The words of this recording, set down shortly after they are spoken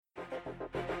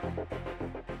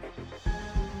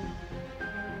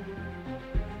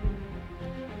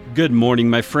Good morning,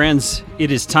 my friends.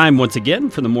 It is time once again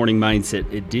for the Morning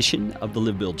Mindset edition of the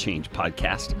Live, Build, Change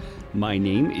podcast. My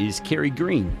name is Kerry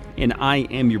Green, and I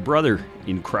am your brother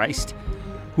in Christ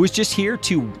who is just here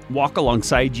to walk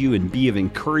alongside you and be of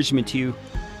encouragement to you.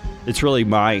 It's really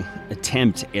my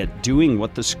attempt at doing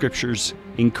what the scriptures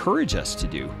encourage us to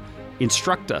do,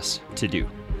 instruct us to do,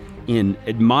 in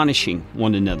admonishing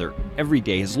one another every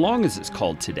day, as long as it's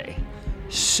called today,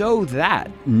 so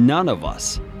that none of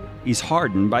us is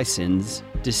hardened by sin's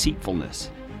deceitfulness.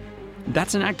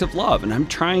 That's an act of love, and I'm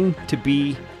trying to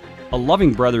be a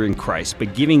loving brother in Christ by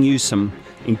giving you some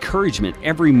encouragement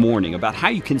every morning about how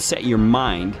you can set your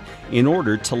mind in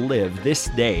order to live this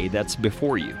day that's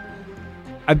before you.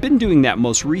 I've been doing that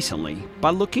most recently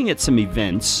by looking at some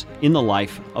events in the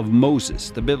life of Moses,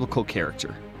 the biblical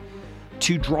character,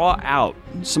 to draw out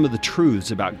some of the truths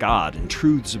about God and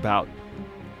truths about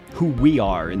who we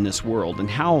are in this world and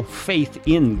how faith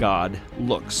in God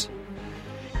looks.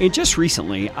 And just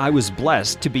recently, I was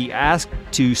blessed to be asked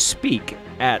to speak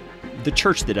at the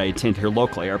church that I attend here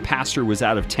locally. Our pastor was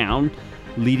out of town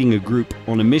leading a group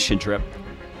on a mission trip,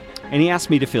 and he asked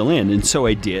me to fill in, and so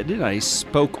I did, and I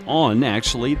spoke on,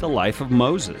 actually, the life of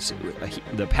Moses.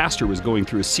 The pastor was going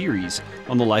through a series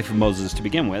on the life of Moses to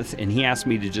begin with, and he asked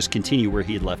me to just continue where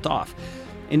he had left off.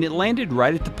 And it landed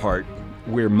right at the part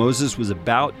where Moses was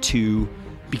about to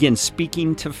begin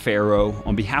speaking to Pharaoh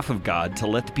on behalf of God to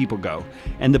let the people go,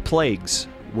 and the plagues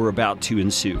were about to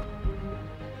ensue.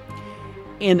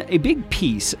 And a big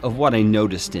piece of what I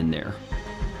noticed in there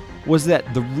was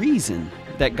that the reason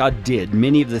that God did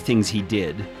many of the things he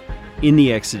did in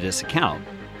the Exodus account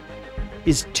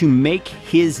is to make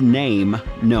his name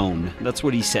known. That's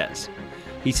what he says.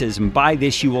 He says, "And by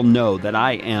this you will know that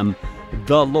I am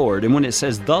the Lord." And when it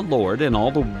says the Lord, and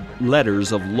all the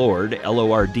letters of Lord,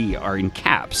 L-O-R-D, are in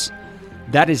caps,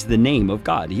 that is the name of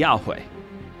God, Yahweh.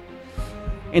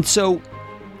 And so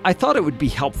I thought it would be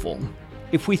helpful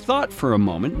if we thought for a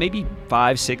moment, maybe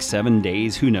 5, 6, 7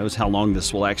 days, who knows how long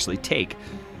this will actually take,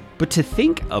 but to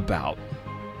think about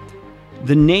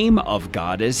the name of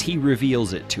God as he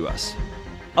reveals it to us.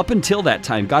 Up until that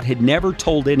time, God had never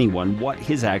told anyone what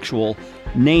his actual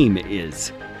name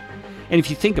is. And if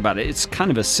you think about it, it's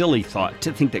kind of a silly thought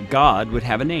to think that God would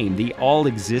have a name. The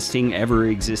all-existing,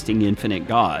 ever-existing, infinite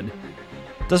God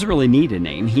doesn't really need a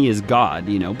name. He is God,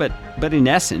 but in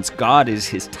essence, God is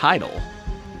his title.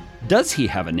 Does he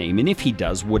have a name? And if he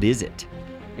does, what is it?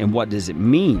 And what does it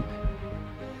mean?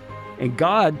 And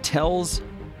God tells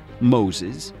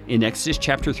Moses in Exodus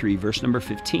chapter 3, verse number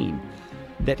 15,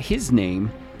 that his name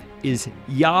is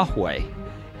Yahweh.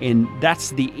 And that's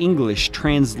the English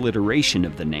transliteration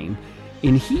of the name.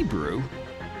 In Hebrew,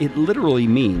 it literally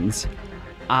means,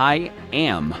 I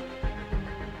am.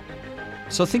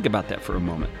 So think about that for a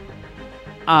moment.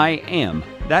 I am.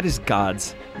 That is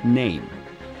God's name.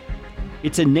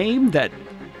 It's a name that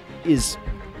is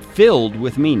filled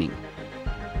with meaning.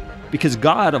 Because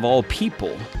God, of all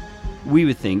people, we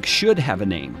would think, should have a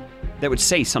name that would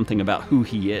say something about who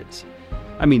he is.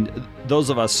 I mean, those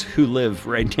of us who live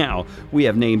right now, we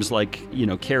have names like,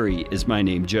 Carrie is my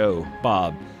name, Joe,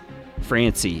 Bob,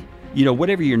 Francie,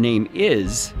 whatever your name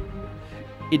is,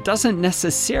 it doesn't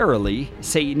necessarily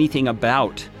say anything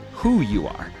about who you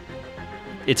are.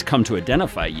 It's come to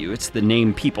identify you. It's the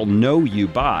name people know you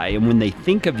by. And when they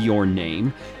think of your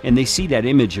name and they see that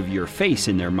image of your face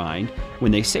in their mind,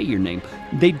 when they say your name,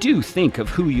 they do think of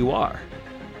who you are.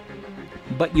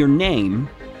 But your name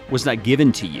was not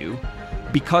given to you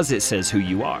because it says who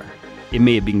you are. It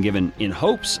may have been given in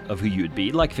hopes of who you would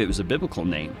be, like if it was a biblical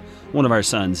name. One of our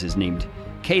sons is named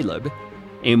Caleb,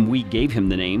 and we gave him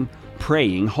the name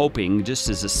praying, hoping, just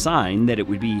as a sign that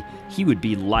he would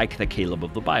be like the Caleb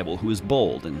of the Bible, who is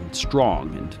bold and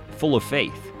strong and full of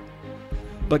faith.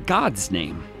 But God's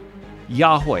name,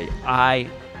 Yahweh, I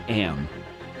am.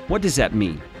 What does that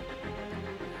mean?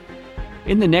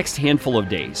 In the next handful of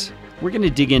days, we're going to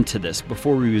dig into this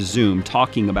before we resume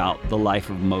talking about the life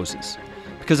of Moses,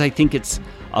 because I think it's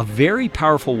a very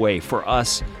powerful way for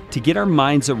us to get our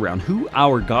minds around who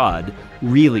our God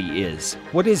really is.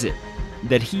 What is it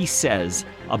that he says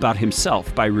about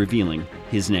himself by revealing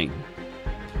his name?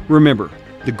 Remember,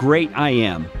 the great I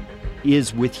am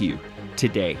is with you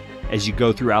today as you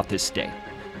go throughout this day.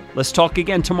 Let's talk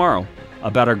again tomorrow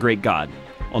about our great God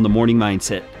on the Morning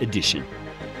Mindset edition.